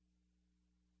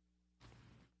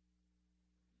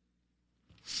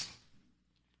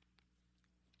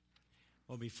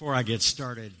Well, before I get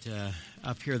started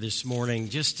up here this morning,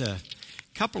 just a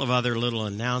couple of other little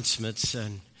announcements,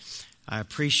 and I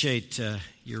appreciate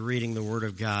your reading the Word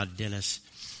of God, Dennis.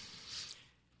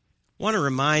 I want to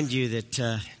remind you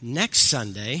that next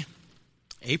Sunday,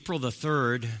 April the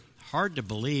 3rd, hard to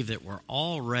believe that we're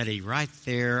already right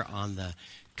there on the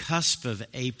cusp of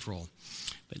April.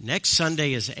 But next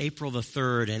Sunday is April the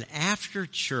 3rd, and after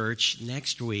church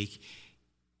next week,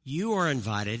 you are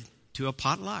invited to a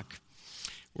potluck.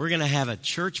 We're going to have a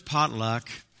church potluck,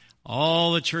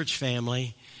 all the church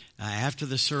family, after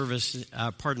the service,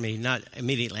 not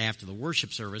immediately after the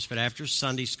worship service, but after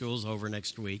Sunday school's over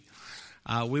next week.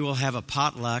 We will have a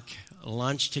potluck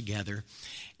lunch together,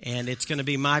 and it's going to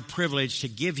be my privilege to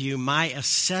give you my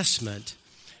assessment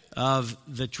of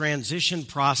the transition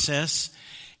process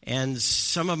and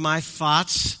some of my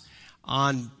thoughts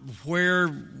on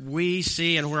where we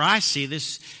see and where I see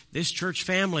this church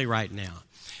family right now.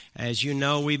 As you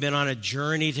know, we've been on a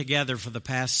journey together for the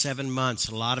past 7 months,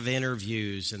 a lot of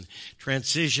interviews, and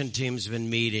transition teams have been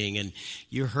meeting, and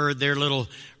you heard their little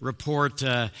report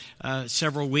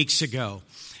several weeks ago.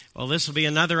 Well, this will be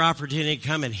another opportunity to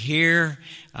come and hear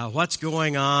what's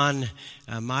going on,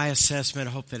 my assessment.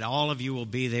 I hope that all of you will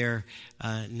be there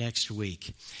next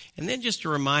week. And then just a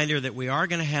reminder that we are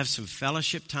going to have some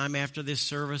fellowship time after this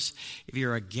service. If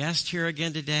you're a guest here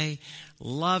again today,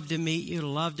 love to meet you,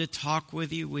 love to talk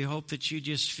with you. We hope that you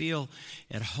just feel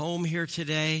at home here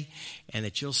today and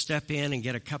that you'll step in and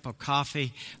get a cup of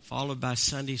coffee, followed by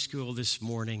Sunday school this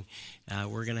morning.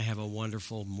 We're going to have a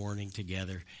wonderful morning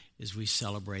together as we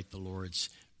celebrate the Lord's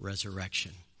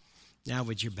resurrection. Now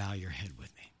would you bow your head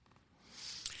with me?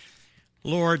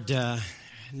 Lord,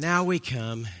 now we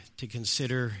come to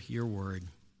consider your word.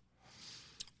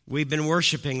 We've been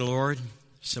worshiping, Lord,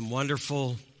 some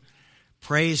wonderful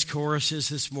praise choruses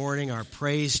this morning, our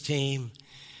praise team,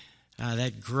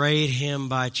 that great hymn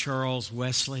by Charles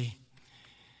Wesley.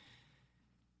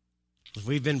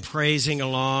 We've been praising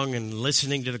along and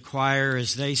listening to the choir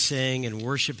as they sing and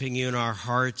worshiping you in our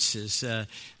hearts as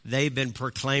they've been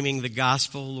proclaiming the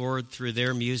gospel, Lord, through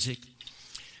their music.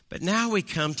 But now we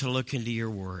come to look into your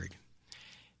word.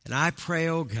 And I pray,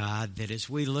 oh God, that as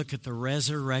we look at the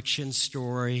resurrection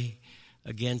story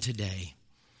again today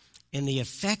and the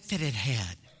effect that it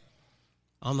had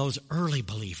on those early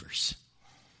believers,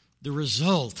 the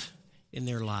result in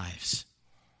their lives,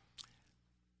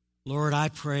 Lord, I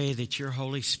pray that your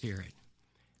Holy Spirit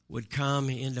would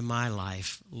come into my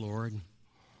life, Lord,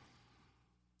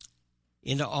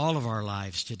 into all of our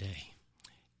lives today,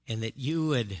 and that you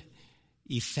would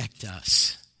effect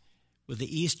us with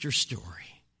the Easter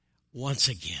story once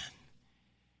again.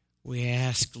 We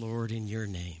ask, Lord, in your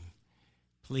name,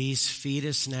 please feed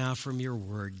us now from your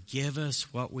word. Give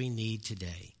us what we need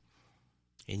today.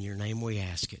 In your name we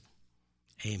ask it.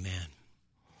 Amen.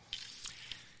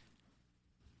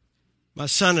 My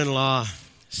son-in-law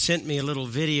sent me a little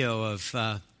video of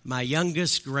my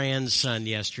youngest grandson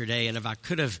yesterday, and if I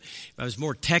was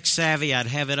more tech savvy, I'd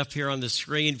have it up here on the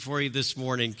screen for you this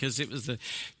morning because it was the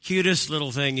cutest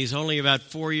little thing. He's only about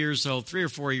 4 years old, 3 or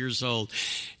 4 years old,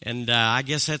 and I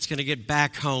guess that's going to get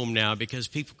back home now because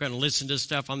people are going to listen to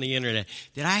stuff on the internet.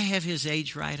 Did I have his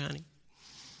age right, honey?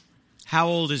 How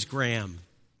old is Graham?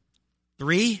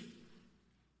 3?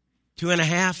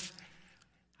 2.5?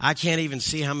 I can't even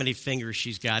see how many fingers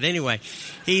she's got. Anyway,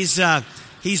 he's under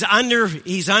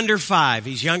 5.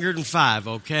 He's younger than 5,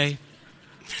 okay?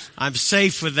 I'm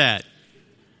safe with that.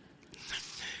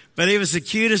 But it was the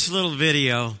cutest little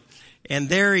video. And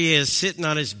there he is sitting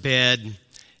on his bed.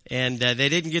 And they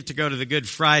didn't get to go to the Good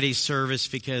Friday service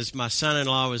because my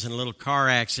son-in-law was in a little car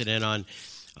accident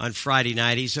on Friday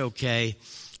night. He's okay.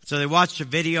 So they watched a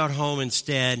video at home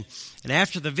instead. And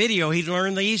after the video, he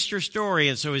learned the Easter story.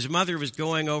 And so his mother was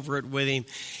going over it with him.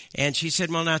 And she said,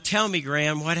 well, now tell me,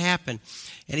 Graham, what happened?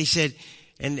 And he said,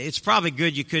 and it's probably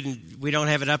good we don't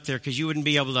have it up there because you wouldn't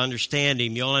be able to understand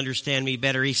him. You'll understand me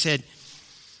better. He said,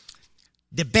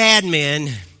 the bad men,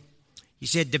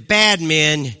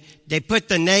 they put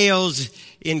the nails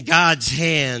in God's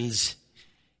hands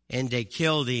and they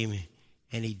killed him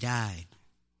and he died.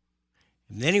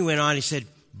 And then he went on, he said,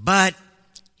 but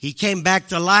he came back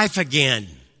to life again.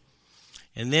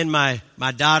 And then my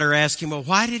daughter asked him, well,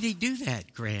 why did he do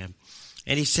that, Graham?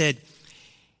 And he said,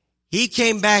 he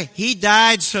came back, he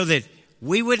died so that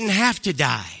we wouldn't have to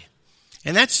die.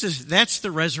 And that's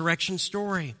the resurrection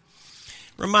story.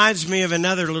 Reminds me of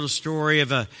another little story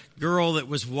of a girl that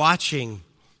was watching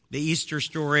the Easter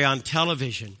story on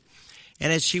television.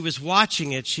 And as she was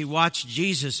watching it, she watched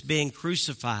Jesus being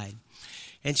crucified.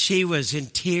 And she was in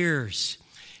tears.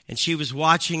 And she was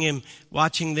watching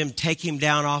them take him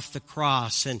down off the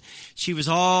cross. And she was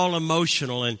all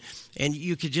emotional. And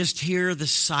you could just hear the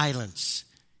silence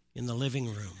in the living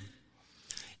room.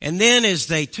 And then as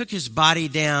they took his body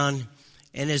down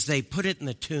and as they put it in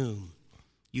the tomb,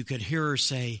 you could hear her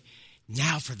say,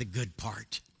 "Now for the good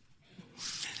part."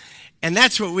 And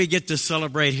that's what we get to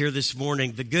celebrate here this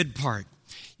morning, the good part.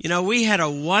 You know, we had a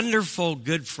wonderful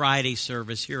Good Friday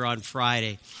service here on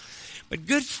Friday. But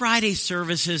Good Friday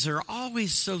services are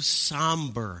always so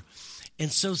somber and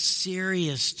so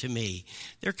serious to me.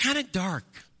 They're kind of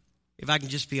dark, if I can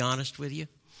just be honest with you.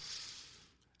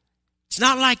 It's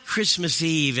not like Christmas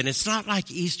Eve, and it's not like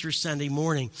Easter Sunday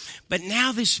morning. But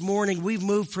now this morning, we've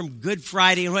moved from Good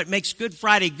Friday, and what makes Good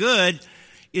Friday good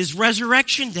is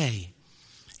Resurrection Day.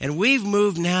 And we've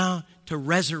moved now to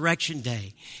Resurrection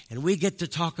Day. And we get to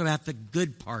talk about the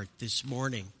good part this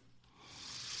morning.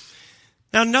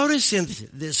 Now notice in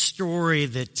this story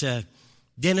that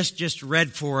Dennis just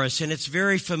read for us, and it's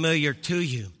very familiar to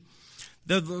you.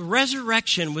 The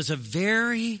resurrection was a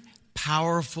very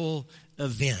powerful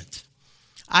event.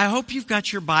 I hope you've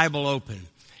got your Bible open,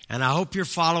 and I hope you're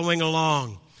following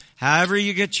along. However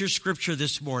you get your scripture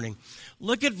this morning.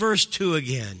 Look at verse 2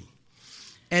 again.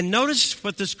 And notice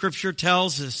what the scripture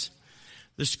tells us.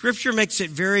 The scripture makes it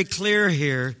very clear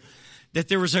here that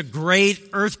there was a great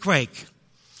earthquake.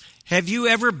 Have you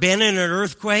ever been in an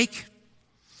earthquake?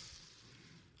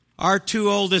 Our two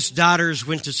oldest daughters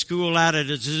went to school out at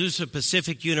Azusa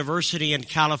Pacific University in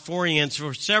California, and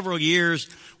for several years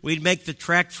we'd make the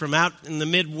trek from out in the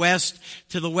Midwest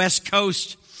to the West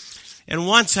Coast. And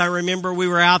once I remember we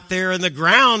were out there and the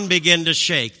ground began to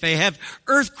shake. They have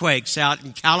earthquakes out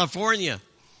in California.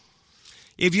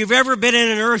 If you've ever been in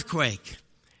an earthquake,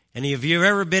 and if you've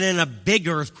ever been in a big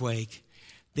earthquake,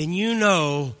 then you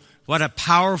know what a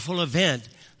powerful event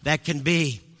that can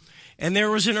be. And there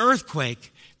was an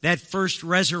earthquake that first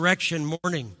resurrection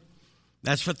morning.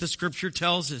 That's what the scripture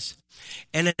tells us.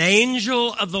 And an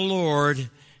angel of the Lord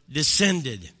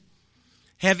descended.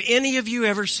 Have any of you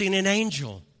ever seen an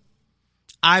angel?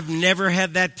 I've never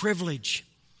had that privilege.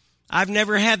 I've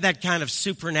never had that kind of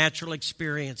supernatural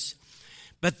experience.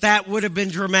 But that would have been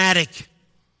dramatic.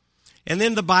 And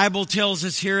then the Bible tells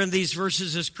us here in these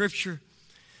verses of scripture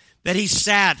that he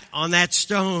sat on that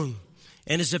stone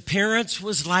and his appearance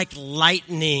was like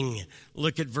lightning.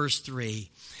 Look at verse 3.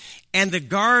 And the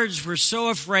guards were so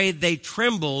afraid they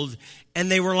trembled and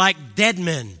they were like dead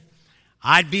men.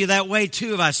 I'd be that way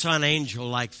too if I saw an angel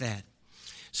like that.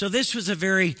 So this was a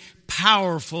very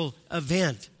powerful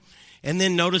event. And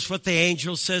then notice what the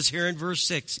angel says here in verse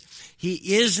 6.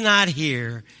 He is not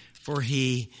here, for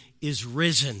he is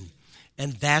risen.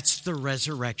 And that's the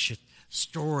resurrection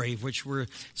story which we're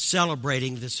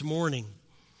celebrating this morning.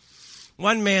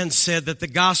 One man said that the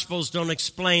Gospels don't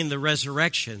explain the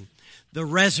resurrection. The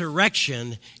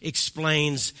resurrection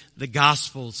explains the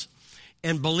Gospels.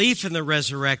 And belief in the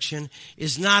resurrection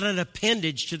is not an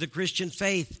appendage to the Christian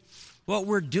faith. What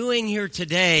we're doing here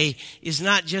today is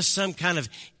not just some kind of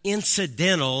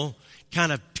incidental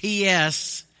kind of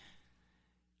PS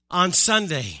on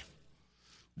Sunday.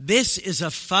 This is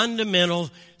a fundamental,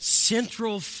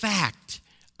 central fact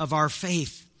of our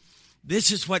faith.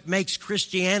 This is what makes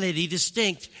Christianity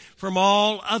distinct from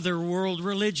all other world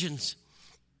religions.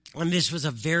 And this was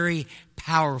a very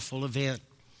powerful event.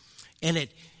 And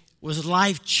it was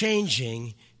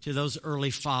life-changing to those early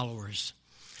followers.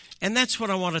 And that's what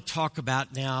I want to talk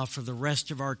about now for the rest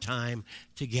of our time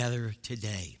together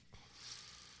today.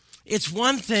 It's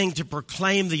one thing to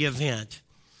proclaim the event,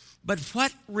 but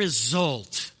what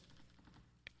result,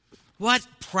 what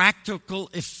practical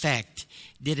effect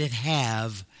did it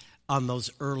have on those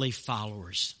early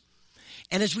followers?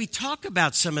 And as we talk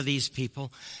about some of these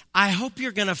people, I hope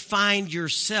you're going to find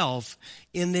yourself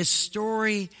in this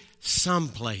story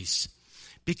someplace,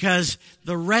 because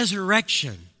the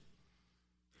resurrection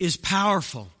is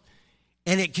powerful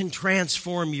and it can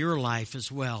transform your life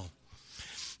as well.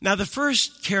 Now, the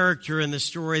first character in the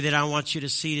story that I want you to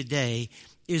see today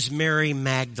is Mary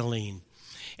Magdalene.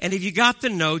 And if you got the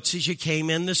notes as you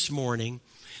came in this morning,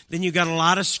 then you got a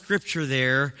lot of scripture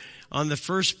there on the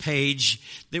first page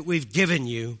that we've given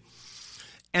you.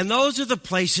 And those are the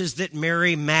places that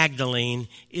Mary Magdalene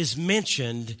is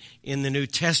mentioned in the New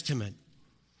Testament.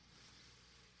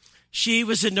 She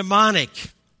was a demonic,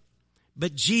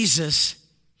 but Jesus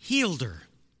healed her.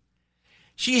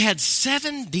 She had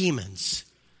 7 demons,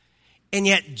 and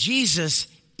yet Jesus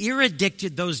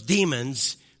eradicted those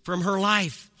demons from her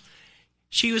life.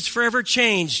 She was forever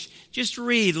changed. Just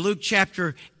read Luke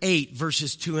chapter 8,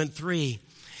 verses 2 and 3.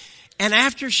 And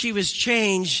after she was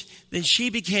changed, then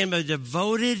she became a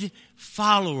devoted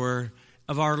follower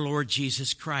of our Lord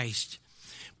Jesus Christ.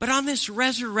 But on this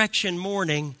resurrection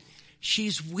morning,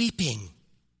 she's weeping.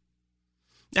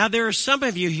 Now, there are some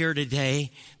of you here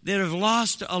today that have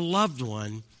lost a loved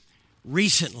one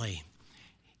recently.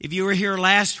 If you were here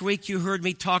last week, you heard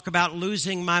me talk about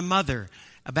losing my mother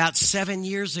about 7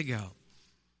 years ago.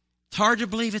 It's hard to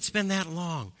believe it's been that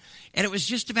long. And it was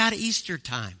just about Easter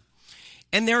time.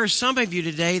 And there are some of you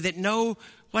today that know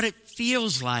what it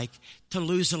feels like to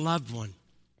lose a loved one.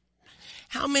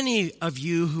 How many of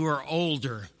you who are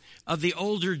older, of the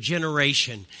older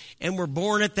generation, and were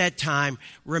born at that time,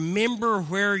 remember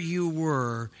where you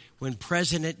were when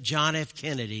President John F.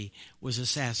 Kennedy was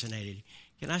assassinated?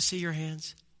 Can I see your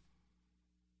hands?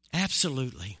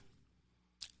 Absolutely.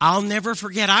 I'll never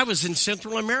forget, I was in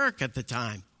Central America at the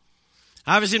time.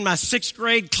 I was in my 6th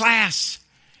grade class,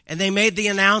 and they made the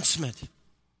announcement.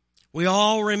 We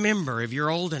all remember, if you're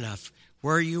old enough,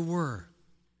 where you were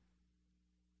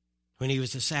when he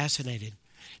was assassinated.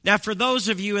 Now, for those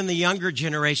of you in the younger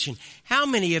generation, how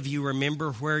many of you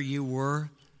remember where you were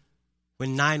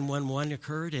when 9/11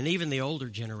 occurred, and even the older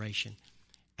generation?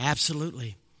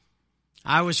 Absolutely.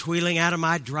 I was wheeling out of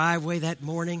my driveway that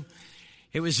morning.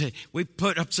 We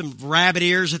put up some rabbit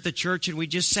ears at the church, and we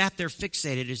just sat there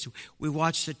fixated as we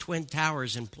watched the Twin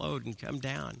Towers implode and come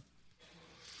down.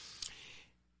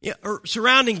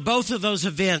 Surrounding both of those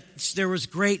events, there was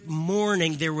great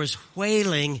mourning, there was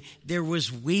wailing, there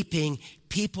was weeping.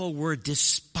 People were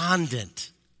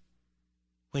despondent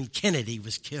when Kennedy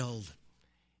was killed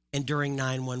and during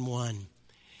 9/11.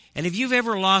 And if you've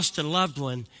ever lost a loved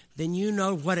one, then you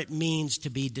know what it means to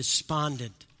be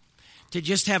despondent, to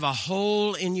just have a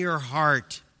hole in your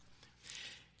heart.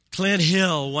 Clint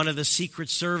Hill, one of the Secret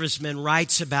Service men,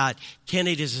 writes about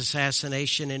Kennedy's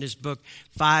assassination in his book,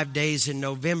 5 Days in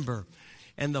November,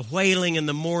 and the wailing and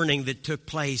the mourning that took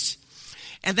place.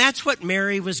 And that's what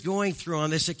Mary was going through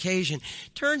on this occasion.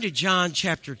 Turn to John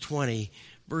chapter 20,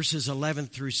 verses 11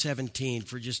 through 17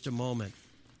 for just a moment.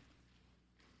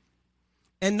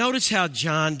 And notice how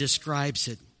John describes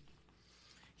it.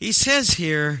 He says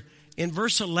here in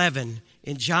verse 11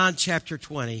 in John chapter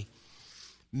 20,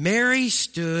 Mary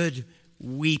stood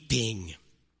weeping.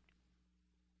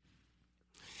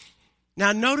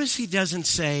 Now notice he doesn't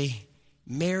say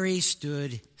Mary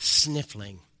stood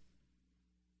sniffling.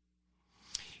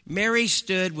 Mary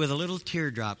stood with a little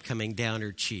teardrop coming down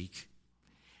her cheek.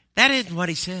 That isn't what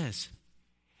he says.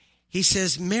 He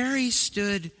says Mary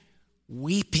stood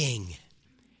weeping.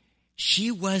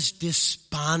 She was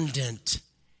despondent.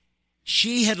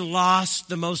 She had lost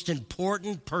the most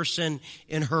important person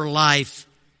in her life,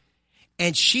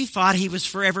 and she thought he was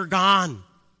forever gone.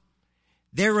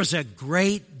 There was a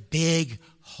great big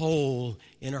hole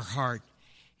in her heart,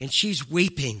 and she's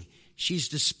weeping. She's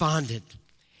despondent.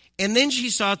 And then she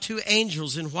saw 2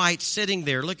 angels in white sitting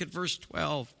there. Look at verse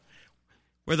 12,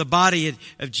 where the body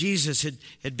of Jesus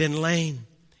had been laid.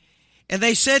 And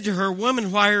they said to her,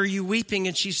 "Woman, why are you weeping?"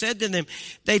 And she said to them,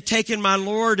 "They've taken my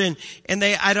Lord, and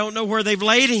I don't know where they've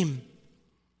laid him.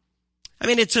 I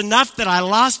mean, it's enough that I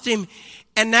lost him,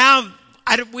 and now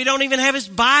we don't even have his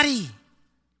body.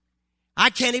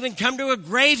 I can't even come to a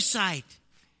gravesite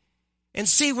and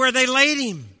see where they laid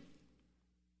him."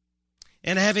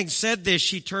 And having said this,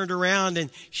 she turned around and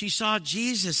she saw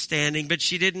Jesus standing, but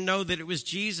she didn't know that it was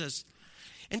Jesus.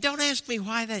 And don't ask me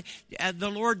why the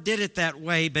Lord did it that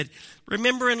way, but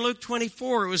remember in Luke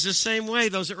 24, it was the same way.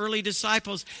 Those early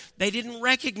disciples, they didn't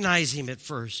recognize him at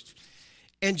first.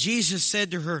 And Jesus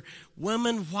said to her,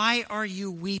 "Woman, why are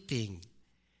you weeping?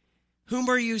 Whom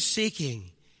are you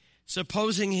seeking?"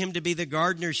 Supposing him to be the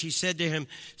gardener, she said to him,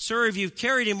 "Sir, if you've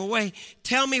carried him away,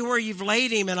 tell me where you've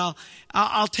laid him, and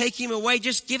I'll take him away.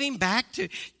 Just give him back to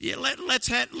let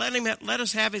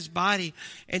us have his body."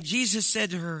 And Jesus said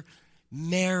to her,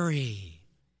 "Mary."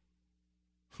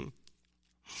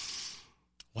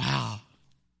 Wow.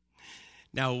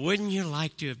 Now, wouldn't you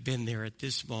like to have been there at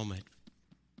this moment?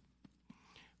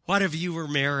 What if you were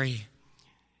Mary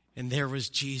and there was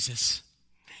Jesus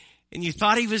and you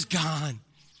thought he was gone?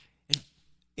 And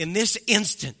in this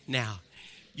instant now,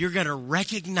 you're going to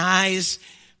recognize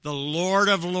the Lord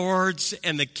of Lords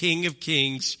and the King of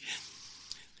Kings.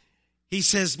 He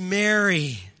says,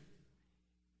 "Mary."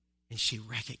 And she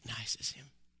recognizes him.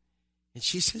 And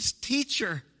she says,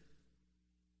 "Teacher."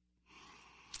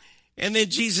 And then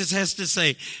Jesus has to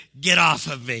say, get off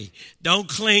of me. Don't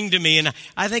cling to me. And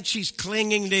I think she's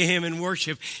clinging to him in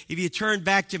worship. If you turn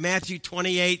back to Matthew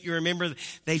 28, you remember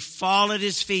they fall at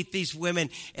his feet, these women,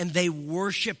 and they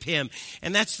worship him.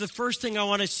 And that's the first thing I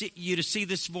want you to see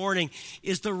this morning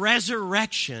is the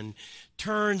resurrection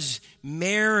turns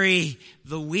Mary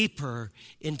the weeper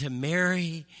into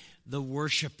Mary the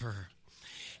worshiper.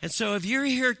 And so if you're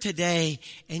here today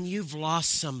and you've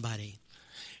lost somebody,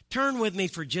 turn with me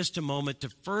for just a moment to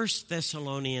 1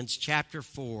 Thessalonians chapter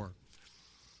 4,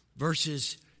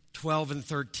 verses 12 and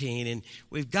 13. And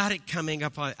we've got it coming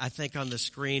up, I think, on the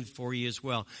screen for you as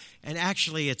well. And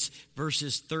actually, it's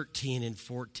verses 13 and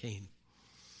 14.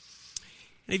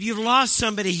 And if you've lost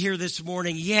somebody here this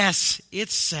morning, yes,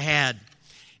 it's sad.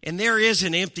 And there is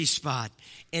an empty spot.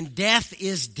 And death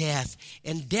is death.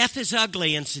 And death is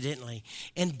ugly, incidentally.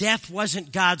 And death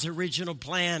wasn't God's original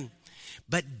plan.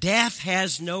 But death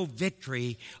has no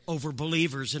victory over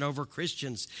believers and over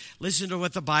Christians. Listen to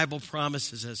what the Bible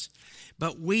promises us.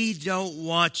 But we don't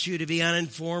want you to be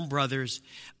uninformed, brothers,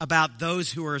 about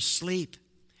those who are asleep.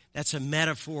 That's a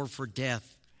metaphor for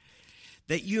death.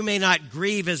 That you may not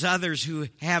grieve as others who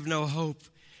have no hope.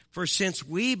 For since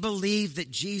we believe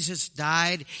that Jesus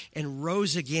died and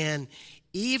rose again,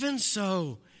 even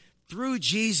so, through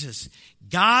Jesus,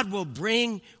 God will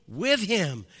bring with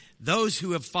him those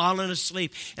who have fallen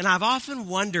asleep. And I've often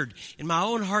wondered in my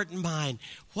own heart and mind,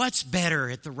 what's better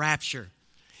at the rapture?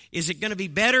 Is it going to be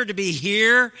better to be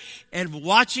here and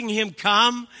watching him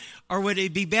come? Or would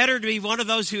it be better to be one of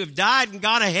those who have died and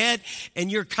gone ahead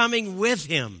and you're coming with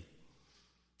him?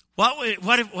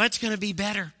 What's going to be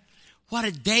better? What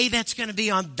a day that's going to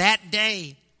be on that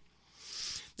day.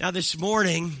 Now this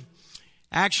morning,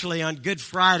 actually, on Good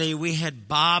Friday, we had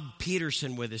Bob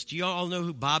Peterson with us. Do you all know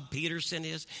who Bob Peterson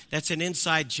is? That's an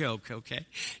inside joke, okay?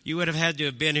 You would have had to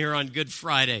have been here on Good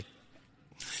Friday.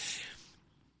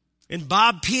 And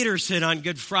Bob Peterson on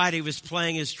Good Friday was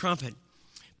playing his trumpet.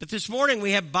 But this morning,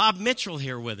 we have Bob Mitchell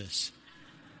here with us.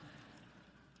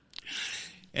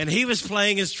 And he was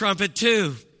playing his trumpet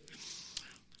too,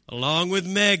 along with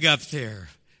Meg up there,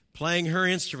 playing her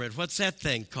instrument. What's that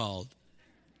thing called?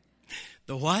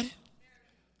 The what?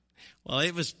 Well,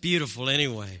 it was beautiful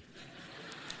anyway.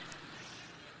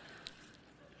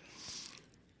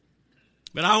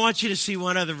 But I want you to see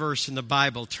one other verse in the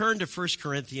Bible. Turn to 1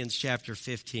 Corinthians chapter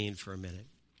 15 for a minute.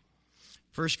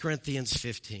 1 Corinthians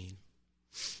 15.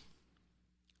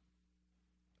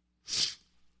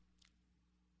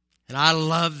 And I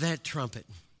love that trumpet.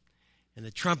 And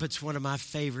the trumpet's one of my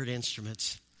favorite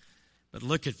instruments. But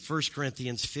look at 1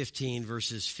 Corinthians 15,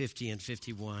 verses 50 and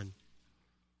 51.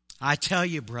 I tell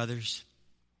you, brothers,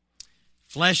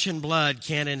 flesh and blood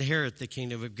can't inherit the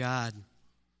kingdom of God,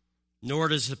 nor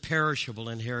does the perishable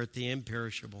inherit the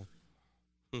imperishable.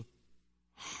 And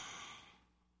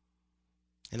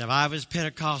if I was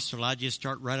Pentecostal, I'd just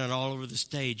start running all over the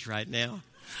stage right now.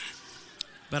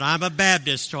 But I'm a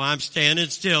Baptist, so I'm standing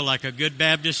still like a good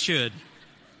Baptist should.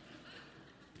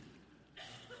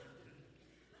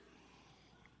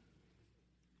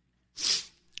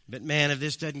 But man, if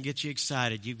this doesn't get you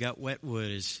excited, you've got wet wood,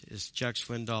 as Chuck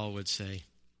Swindoll would say.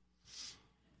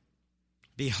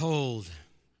 Behold,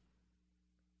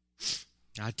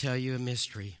 I tell you a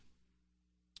mystery.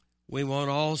 We won't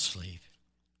all sleep,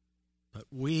 but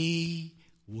we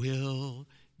will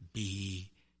be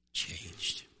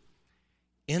changed.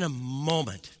 In a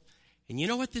moment. And you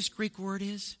know what this Greek word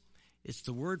is? It's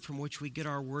the word from which we get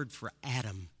our word for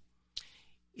atom.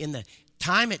 In the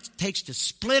time it takes to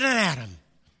split an atom,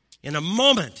 in a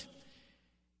moment,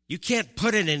 you can't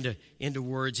put it into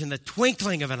words. In the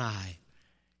twinkling of an eye,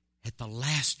 at the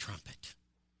last trumpet.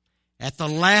 At the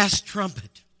last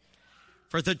trumpet.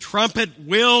 For the trumpet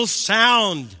will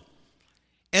sound,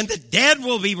 and the dead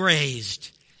will be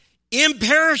raised,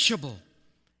 imperishable,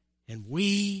 and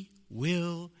we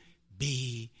will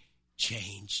be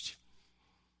changed.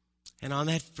 And on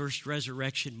that first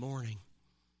resurrection morning,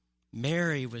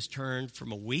 Mary was turned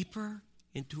from a weeper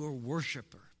into a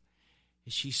worshiper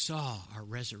as she saw our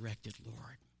resurrected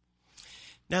Lord.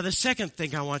 Now, the second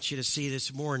thing I want you to see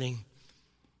this morning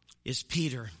is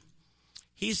Peter.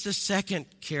 He's the second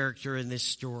character in this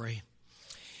story.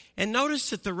 And notice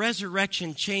that the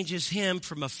resurrection changes him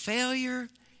from a failure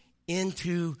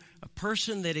into a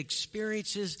person that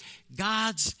experiences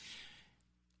God's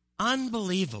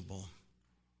unbelievable,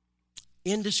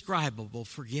 indescribable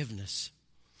forgiveness.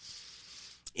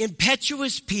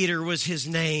 Impetuous Peter was his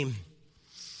name.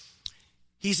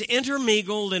 He's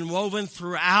intermingled and woven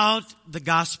throughout the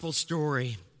gospel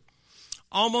story.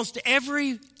 Almost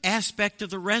every aspect of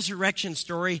the resurrection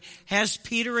story has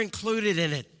Peter included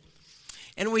in it.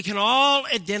 And we can all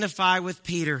identify with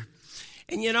Peter.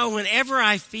 And you know, whenever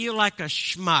I feel like a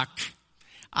schmuck,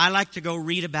 I like to go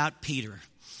read about Peter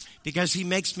because he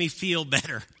makes me feel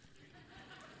better.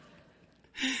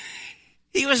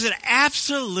 He was an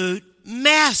absolute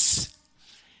mess.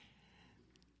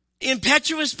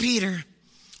 Impetuous Peter,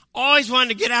 always wanted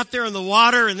to get out there in the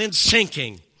water and then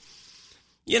sinking.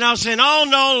 You know, saying, oh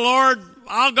no, Lord,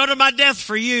 I'll go to my death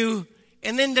for you.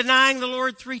 And then denying the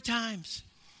Lord 3 times.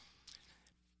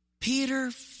 Peter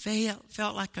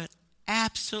felt like an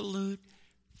absolute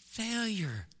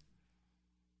failure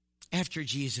after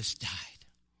Jesus died.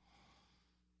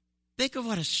 Think of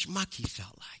what a schmuck he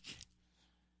felt like.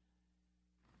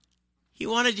 He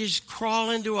wanted to just crawl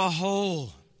into a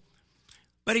hole.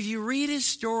 But if you read his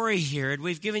story here, and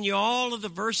we've given you all of the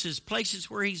verses, places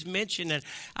where he's mentioned it,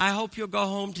 I hope you'll go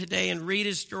home today and read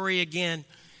his story again.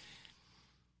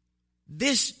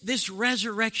 This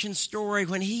resurrection story,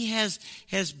 when he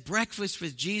has breakfast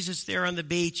with Jesus there on the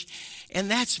beach, and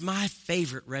that's my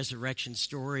favorite resurrection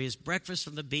story, is breakfast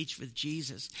on the beach with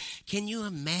Jesus. Can you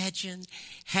imagine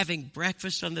having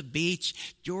breakfast on the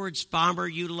beach? George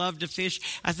Spomber, you love to fish.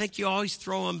 I think you always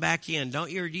throw them back in, don't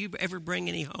you? Or do you ever bring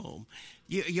any home?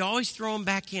 You always throw them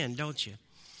back in, don't you?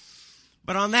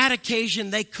 But on that occasion,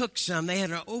 they cooked some. They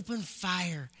had an open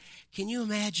fire. Can you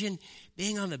imagine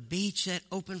being on the beach, that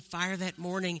open fire that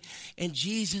morning, and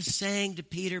Jesus saying to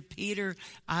Peter, Peter,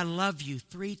 I love you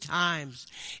 3 times.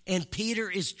 And Peter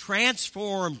is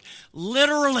transformed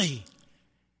literally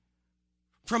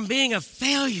from being a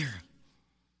failure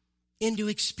into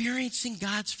experiencing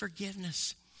God's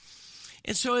forgiveness.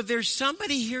 And so if there's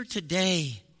somebody here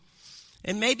today,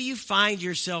 and maybe you find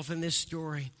yourself in this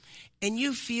story, and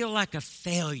you feel like a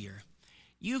failure,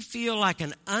 you feel like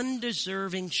an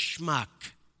undeserving schmuck,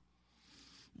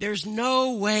 there's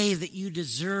no way that you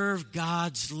deserve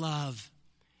God's love.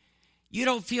 You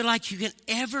don't feel like you can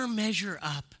ever measure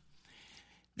up.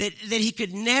 That he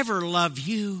could never love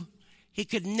you. He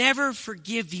could never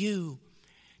forgive you.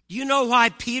 Do you know why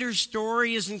Peter's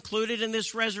story is included in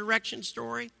this resurrection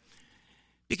story?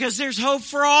 Because there's hope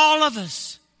for all of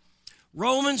us.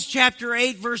 Romans chapter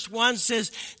 8 verse 1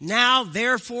 says, now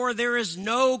therefore there is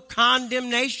no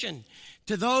condemnation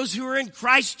to those who are in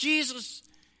Christ Jesus.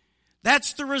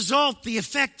 That's the result, the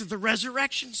effect of the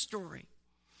resurrection story.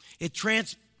 It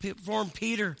transformed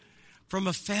Peter from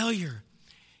a failure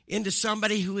into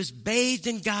somebody who is bathed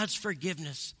in God's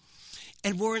forgiveness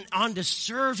and went on to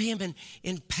serve him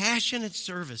in passionate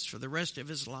service for the rest of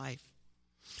his life.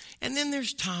 And then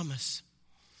there's Thomas.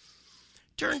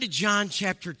 Turn to John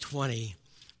chapter 20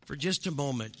 for just a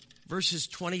moment, verses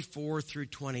 24 through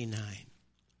 29.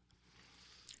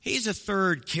 He's a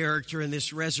third character in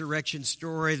this resurrection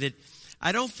story that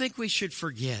I don't think we should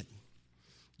forget.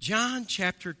 John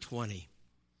chapter 20.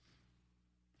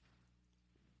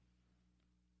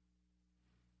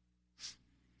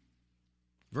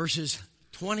 Verses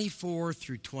 24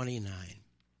 through 29.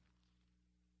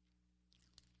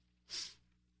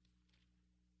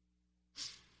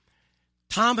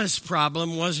 Thomas'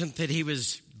 problem wasn't that he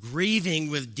was grieving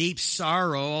with deep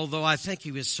sorrow, although I think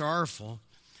he was sorrowful.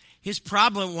 His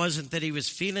problem wasn't that he was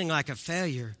feeling like a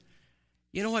failure.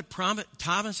 You know what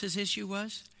Thomas's issue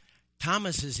was?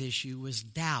 Thomas's issue was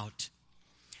doubt.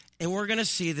 And we're going to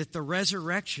see that the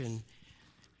resurrection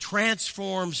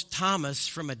transforms Thomas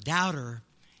from a doubter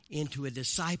into a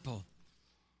disciple.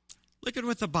 Look at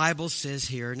what the Bible says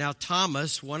here. Now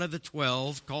Thomas, one of the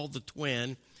 12, called the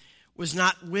twin, was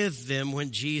not with them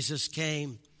when Jesus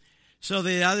came. So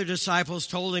the other disciples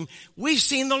told him, we've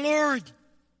seen the Lord.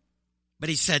 But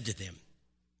he said to them,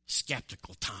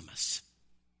 skeptical Thomas,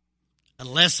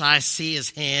 unless I see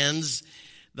his hands,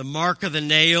 the mark of the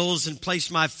nails, and place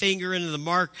my finger into the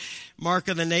mark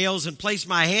of the nails, and place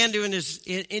my hand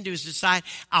into his side,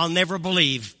 I'll never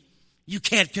believe. You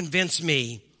can't convince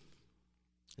me.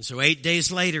 And so 8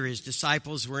 days later, his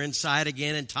disciples were inside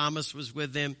again, and Thomas was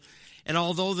with them. And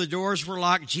although the doors were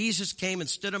locked, Jesus came and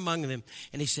stood among them,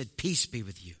 and he said, peace be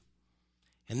with you.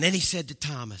 And then he said to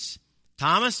Thomas,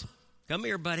 Thomas, come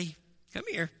here, buddy. Come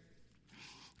here.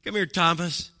 Come here,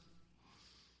 Thomas.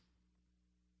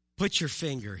 Put your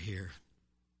finger here.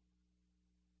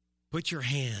 Put your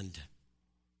hand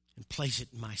and place it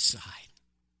in my side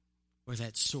where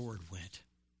that sword went,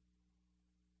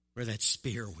 where that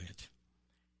spear went.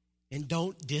 And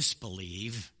don't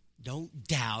disbelieve, don't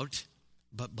doubt,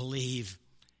 but believe.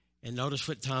 And notice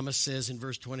what Thomas says in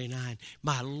verse 29,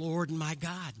 my Lord and my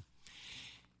God.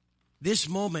 This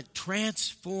moment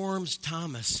transforms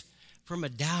Thomas from a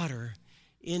doubter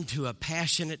into a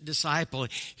passionate disciple.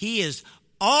 He is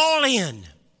all in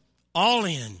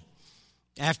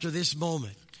after this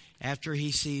moment. after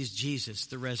he sees Jesus,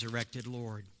 the resurrected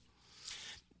Lord.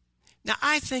 Now,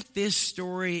 I think this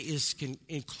story is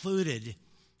included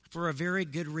for a very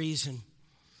good reason.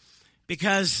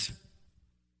 Because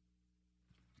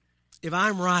if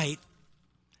I'm right,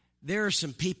 there are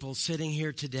some people sitting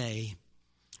here today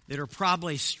that are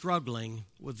probably struggling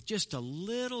with just a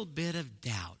little bit of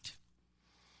doubt.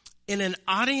 In an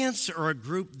audience or a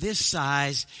group this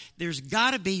size, there's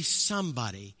got to be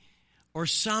somebody or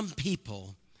some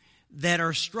people that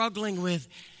are struggling with,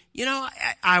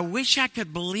 I wish I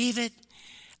could believe it.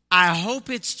 I hope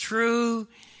it's true,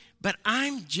 but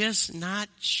I'm just not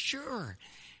sure.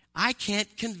 I can't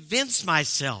convince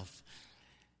myself.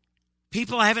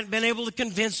 People haven't been able to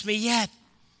convince me yet.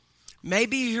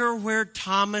 Maybe you're where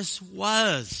Thomas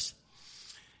was.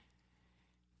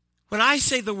 When I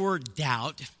say the word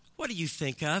doubt, what do you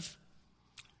think of?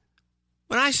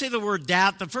 When I say the word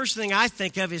doubt, the first thing I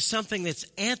think of is something that's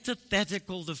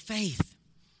antithetical to faith.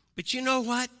 But you know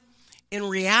what? In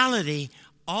reality,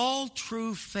 all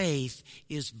true faith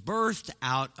is birthed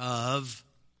out of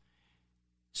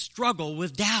struggle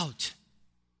with doubt.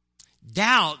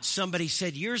 Doubt, somebody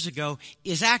said years ago,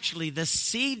 is actually the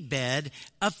seedbed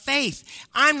of faith.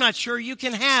 I'm not sure you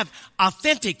can have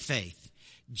authentic faith,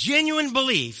 genuine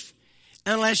belief,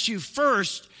 unless you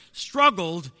first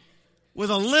struggled with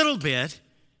a little bit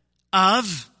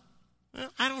of,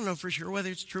 I don't know for sure whether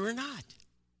it's true or not.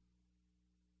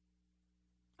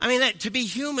 I mean, to be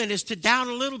human is to doubt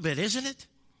a little bit, isn't it?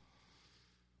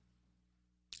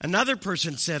 Another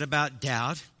person said about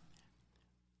doubt,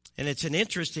 and it's an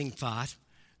interesting thought,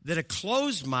 that a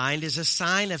closed mind is a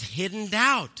sign of hidden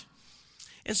doubt.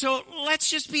 And so let's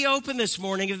just be open this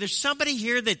morning. If there's somebody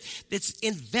here that's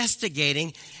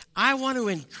investigating, I want to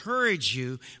encourage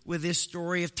you with this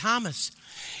story of Thomas.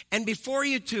 And before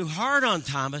you're too hard on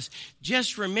Thomas,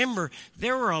 just remember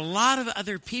there were a lot of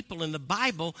other people in the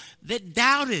Bible that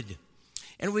doubted.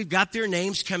 And we've got their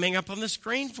names coming up on the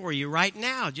screen for you right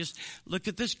now. Just look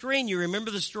at the screen. You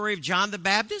remember the story of John the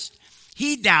Baptist?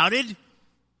 He doubted.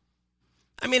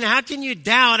 I mean, how can you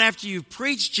doubt after you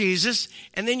preach Jesus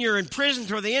and then you're in prison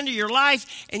toward the end of your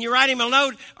life and you write him a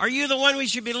note? Are you the one we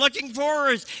should be looking for,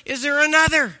 or is there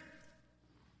another?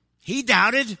 He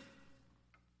doubted.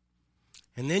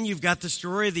 And then you've got the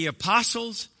story of the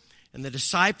apostles and the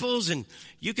disciples, and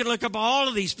you can look up all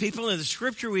of these people in the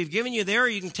scripture we've given you there, or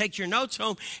you can take your notes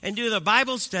home and do the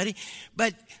Bible study.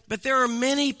 But there are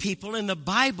many people in the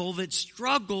Bible that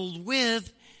struggled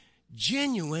with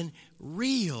genuine,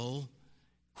 real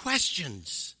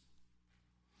questions.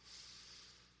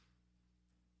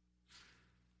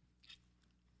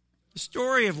 The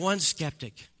story of one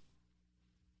skeptic,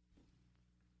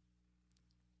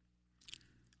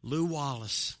 Lew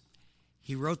Wallace.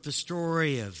 He wrote the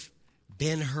story of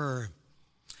Ben-Hur.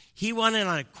 He went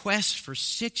on a quest for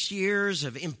 6 years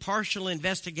of impartial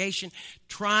investigation,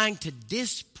 trying to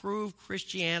disprove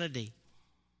Christianity.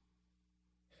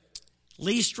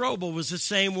 Lee Strobel was the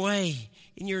same way.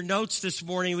 In your notes this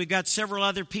morning, we've got several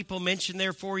other people mentioned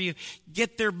there for you.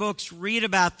 Get their books, read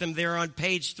about them there on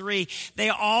page 3. They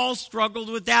all struggled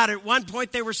with doubt. At one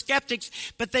point, they were skeptics,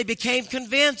 but they became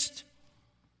convinced.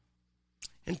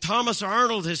 And Thomas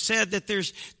Arnold has said that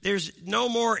there's no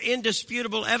more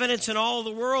indisputable evidence in all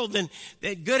the world than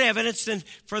good evidence than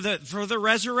for the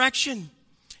resurrection.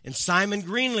 And Simon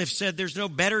Greenleaf said there's no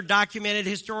better documented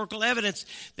historical evidence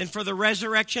than for the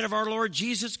resurrection of our Lord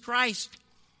Jesus Christ.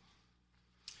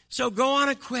 So go on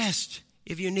a quest,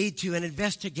 if you need to, an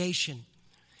investigation.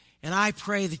 And I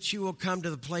pray that you will come to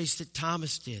the place that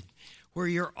Thomas did, where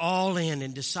you're all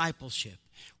in discipleship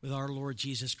with our Lord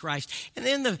Jesus Christ. And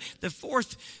then the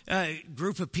fourth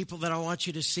group of people that I want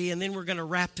you to see, and then we're going to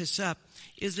wrap this up,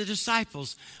 is the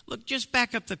disciples. Look, just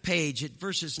back up the page at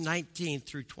verses 19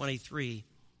 through 23.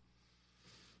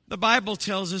 The Bible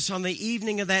tells us on the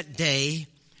evening of that day,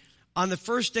 on the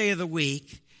first day of the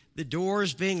week, the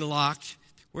doors being locked,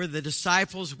 where the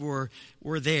disciples were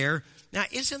there. Now,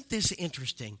 isn't this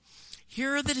interesting?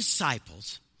 Here are the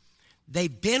disciples.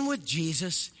 They've been with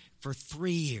Jesus for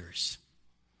 3 years.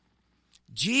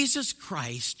 Jesus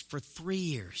Christ for 3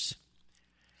 years.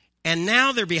 And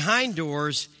now they're behind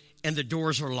doors, and the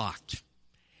doors are locked.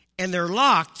 And they're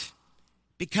locked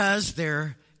because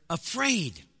they're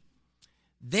afraid.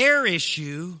 Their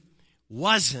issue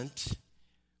wasn't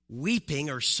weeping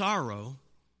or sorrow.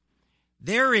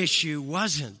 Their issue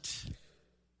wasn't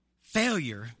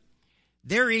failure.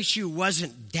 Their issue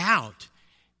wasn't doubt.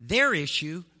 Their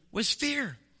issue was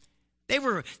fear. They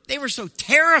were so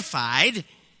terrified,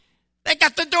 they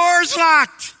got the doors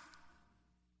locked.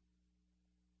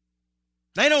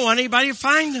 They don't want anybody to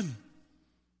find them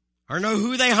or know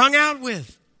who they hung out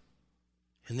with.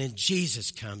 And then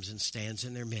Jesus comes and stands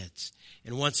in their midst.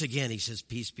 And once again, he says,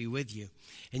 peace be with you.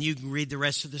 And you can read the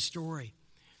rest of the story.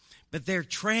 But they're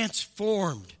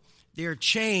transformed. They're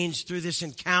changed through this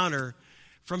encounter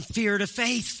from fear to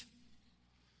faith.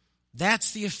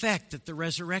 That's the effect that the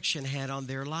resurrection had on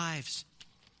their lives.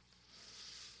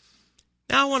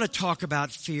 Now I want to talk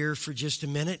about fear for just a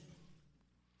minute,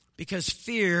 because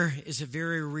fear is a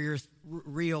very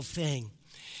real thing.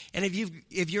 And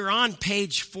if you're on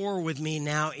page 4 with me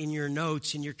now in your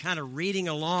notes and you're kind of reading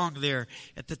along there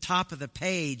at the top of the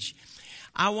page,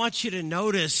 I want you to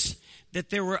notice that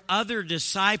there were other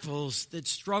disciples that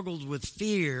struggled with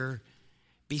fear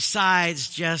besides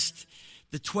just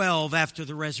the 12 after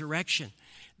the resurrection.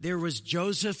 There was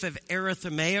Joseph of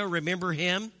Arimathea. Remember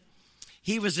him?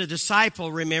 He was a disciple,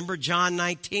 remember? John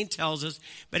 19 tells us.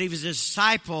 But he was a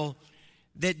disciple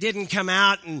that didn't come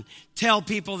out and tell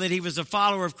people that he was a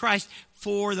follower of Christ,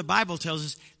 for the Bible tells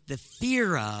us the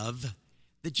fear of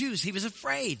the Jews. He was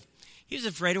afraid. He was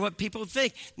afraid of what people would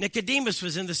think. Nicodemus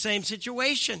was in the same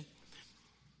situation.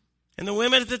 And the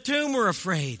women at the tomb were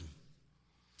afraid.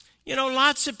 You know,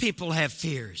 lots of people have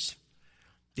fears.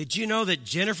 Did you know that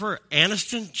Jennifer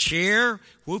Aniston, Cher,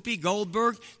 Whoopi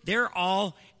Goldberg, they're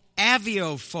all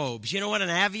aviophobes? You know what an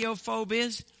aviophobe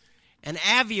is? An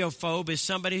aviophobe is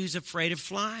somebody who's afraid of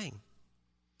flying.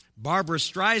 Barbara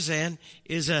Streisand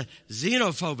is a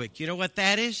xenophobic. You know what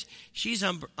that is? She's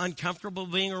uncomfortable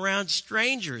being around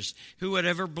strangers. Who would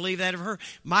ever believe that of her?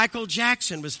 Michael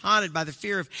Jackson was haunted by the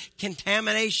fear of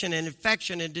contamination and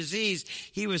infection and disease.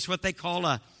 He was what they call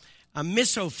a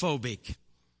misophobic.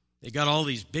 They got all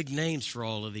these big names for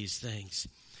all of these things.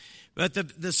 But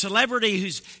the celebrity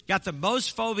who's got the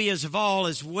most phobias of all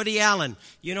is Woody Allen.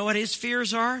 You know what his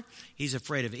fears are? He's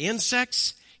afraid of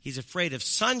insects. He's afraid of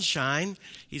sunshine.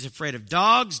 He's afraid of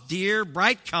dogs, deer,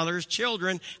 bright colors,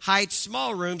 children, heights,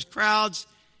 small rooms, crowds,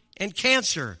 and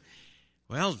cancer.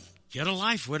 Well, get a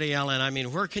life, Woody Allen. I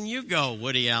mean, where can you go,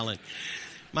 Woody Allen?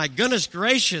 My goodness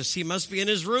gracious, he must be in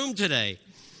his room today.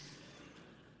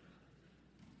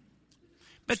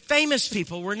 But famous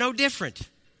people were no different.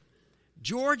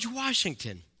 George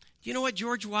Washington. Do you know what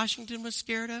George Washington was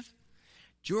scared of?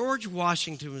 George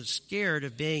Washington was scared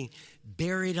of being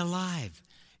buried alive.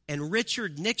 And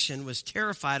Richard Nixon was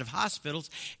terrified of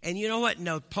hospitals. And you know what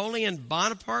Napoleon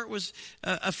Bonaparte was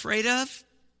afraid of?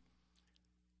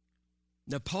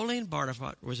 Napoleon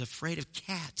Bonaparte was afraid of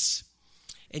cats.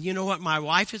 And you know what my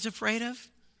wife is afraid of?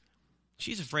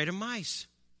 She's afraid of mice.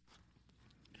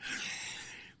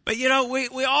 But you know,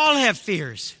 we all have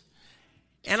fears.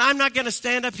 And I'm not going to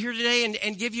stand up here today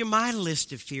and give you my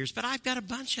list of fears, but I've got a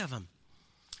bunch of them.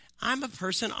 I'm a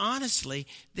person, honestly,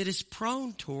 that is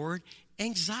prone toward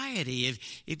anxiety.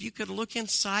 If you could look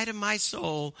inside of my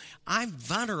soul, I'm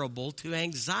vulnerable to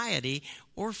anxiety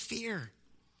or fear.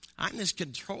 I'm this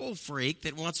control freak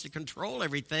that wants to control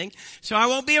everything, so I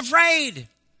won't be afraid.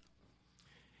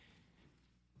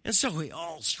 And so we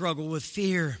all struggle with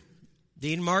fear.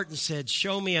 Dean Martin said,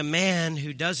 show me a man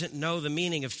who doesn't know the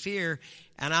meaning of fear,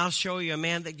 and I'll show you a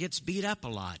man that gets beat up a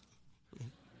lot.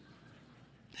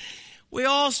 We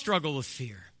all struggle with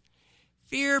fear.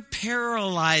 Fear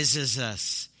paralyzes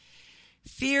us.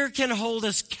 Fear can hold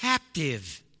us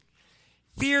captive.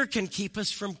 Fear can keep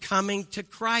us from coming to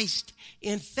Christ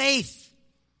in faith.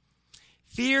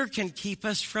 Fear can keep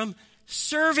us from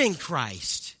serving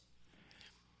Christ.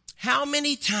 How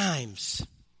many times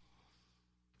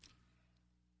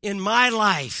in my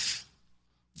life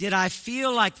did I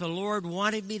feel like the Lord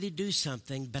wanted me to do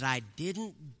something, but I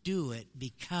didn't do it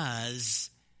because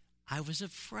I was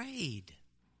afraid?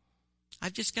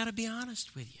 I've just got to be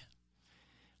honest with you.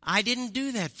 I didn't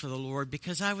do that for the Lord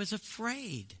because I was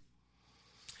afraid.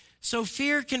 So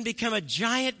fear can become a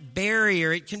giant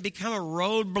barrier. It can become a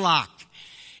roadblock.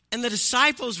 And the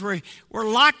disciples were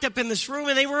locked up in this room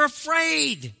and they were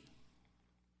afraid.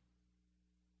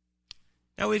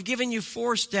 Now, we've given you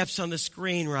 4 steps on the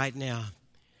screen right now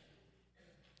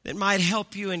that might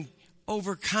help you in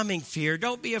overcoming fear.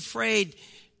 Don't be afraid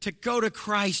to go to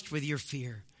Christ with your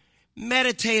fear.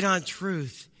 Meditate on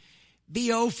truth.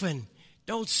 Be open.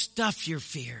 Don't stuff your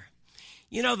fear.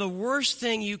 You know, the worst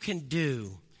thing you can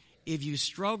do if you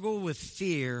struggle with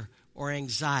fear or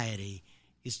anxiety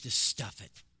is to stuff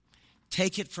it.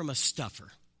 Take it from a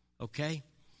stuffer, okay?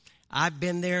 I've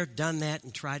been there, done that,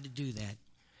 and tried to do that,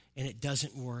 and it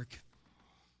doesn't work.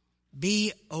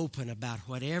 Be open about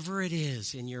whatever it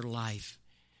is in your life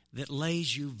that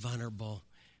lays you vulnerable,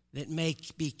 that may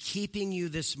be keeping you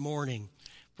this morning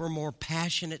for more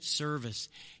passionate service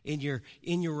in your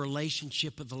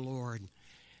relationship with the Lord.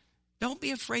 Don't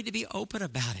be afraid to be open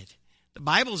about it. The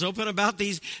Bible's open about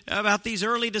these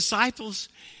early disciples.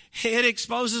 It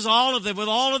exposes all of them with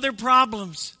all of their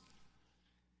problems.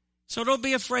 So don't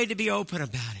be afraid to be open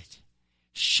about it.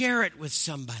 Share it with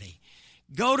somebody.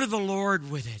 Go to the Lord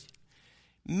with it.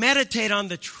 Meditate on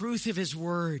the truth of His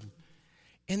Word.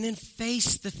 And then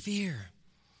face the fear.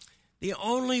 The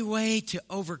only way to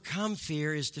overcome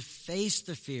fear is to face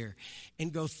the fear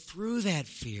and go through that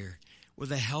fear with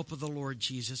the help of the Lord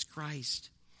Jesus Christ.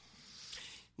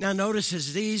 Now notice,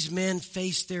 as these men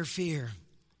faced their fear,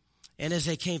 and as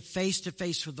they came face to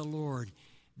face with the Lord,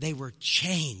 they were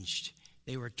changed.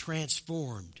 They were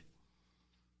transformed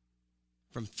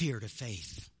from fear to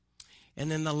faith.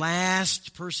 And then the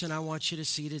last person I want you to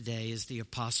see today is the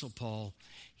Apostle Paul.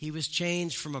 He was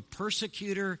changed from a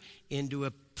persecutor into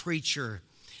a preacher.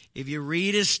 If you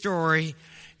read his story,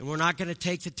 and we're not going to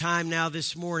take the time now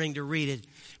this morning to read it,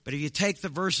 but if you take the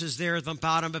verses there at the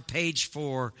bottom of page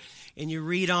 4 and you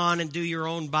read on and do your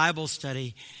own Bible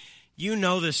study, you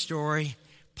know the story.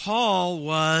 Paul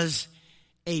was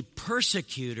a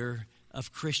persecutor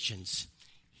of Christians.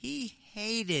 He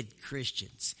hated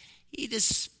Christians. He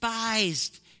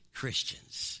despised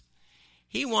Christians.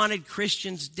 He wanted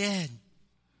Christians dead.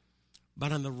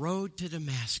 But on the road to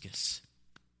Damascus,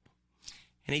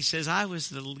 and he says, I was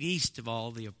the least of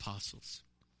all the apostles.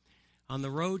 On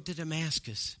the road to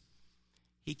Damascus,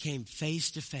 he came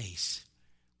face to face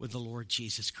with the Lord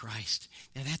Jesus Christ.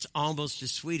 Now that's almost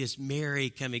as sweet as Mary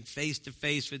coming face to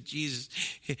face with Jesus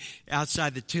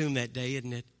outside the tomb that day,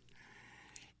 isn't it?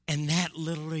 And that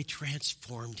literally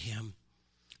transformed him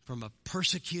from a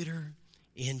persecutor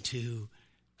into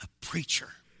a preacher.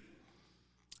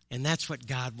 And that's what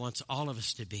God wants all of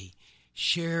us to be,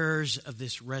 sharers of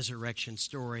this resurrection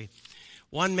story.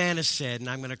 One man has said, and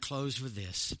I'm going to close with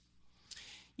this,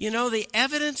 you know, the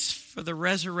evidence for the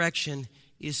resurrection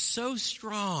is so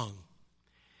strong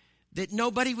that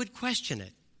nobody would question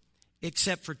it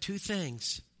except for two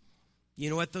things. You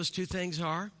know what those two things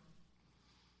are?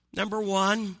 Number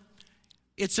one,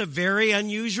 it's a very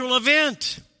unusual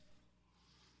event.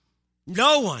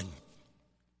 No one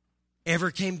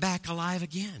ever came back alive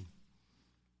again.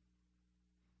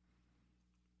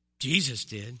 Jesus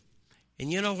did.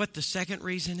 And you know what the second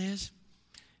reason is?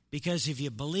 Because if you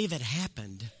believe it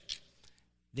happened,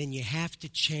 then you have to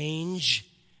change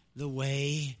the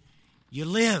way you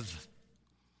live.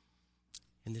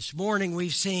 And this morning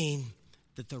we've seen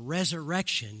that the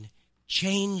resurrection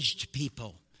changed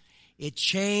people. It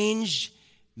changed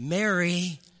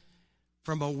Mary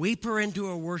from a weeper into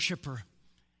a worshiper.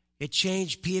 It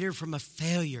changed Peter from a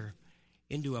failure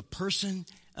into a person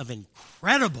of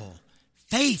incredible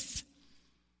faith,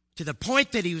 to the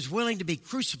point that he was willing to be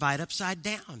crucified upside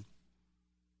down.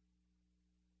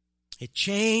 It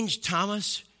changed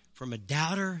Thomas from a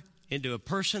doubter into a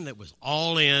person that was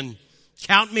all in,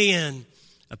 count me in,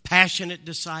 a passionate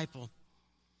disciple.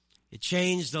 It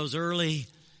changed those early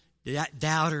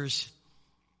doubters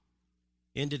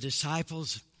into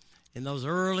disciples, and those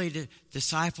early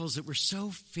disciples that were so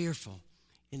fearful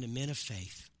into men of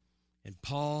faith. And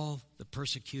Paul, the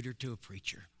persecutor, to a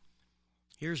preacher.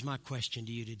 Here's my question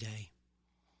to you today.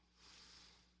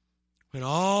 When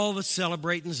all the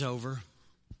celebrating's over,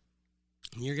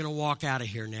 and you're going to walk out of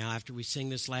here now after we sing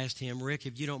this last hymn. Rick,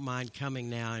 if you don't mind coming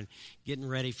now and getting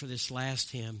ready for this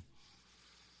last hymn.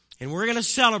 And we're going to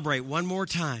celebrate one more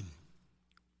time.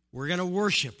 We're going to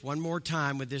worship one more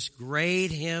time with this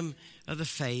great hymn of the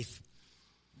faith.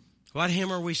 What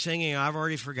hymn are we singing? I've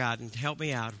already forgotten. Help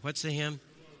me out. What's the hymn?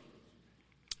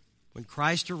 When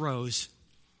Christ arose.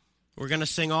 We're going to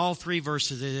sing all three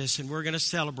verses of this, and we're going to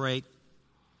celebrate.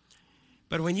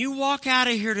 But when you walk out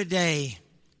of here today,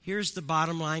 here's the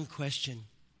bottom line question.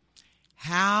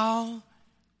 How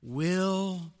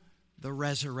will the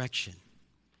resurrection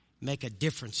make a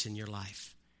difference in your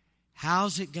life?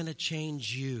 How's it going to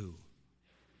change you?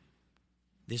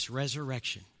 This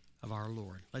resurrection of our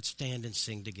Lord. Let's stand and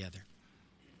sing together.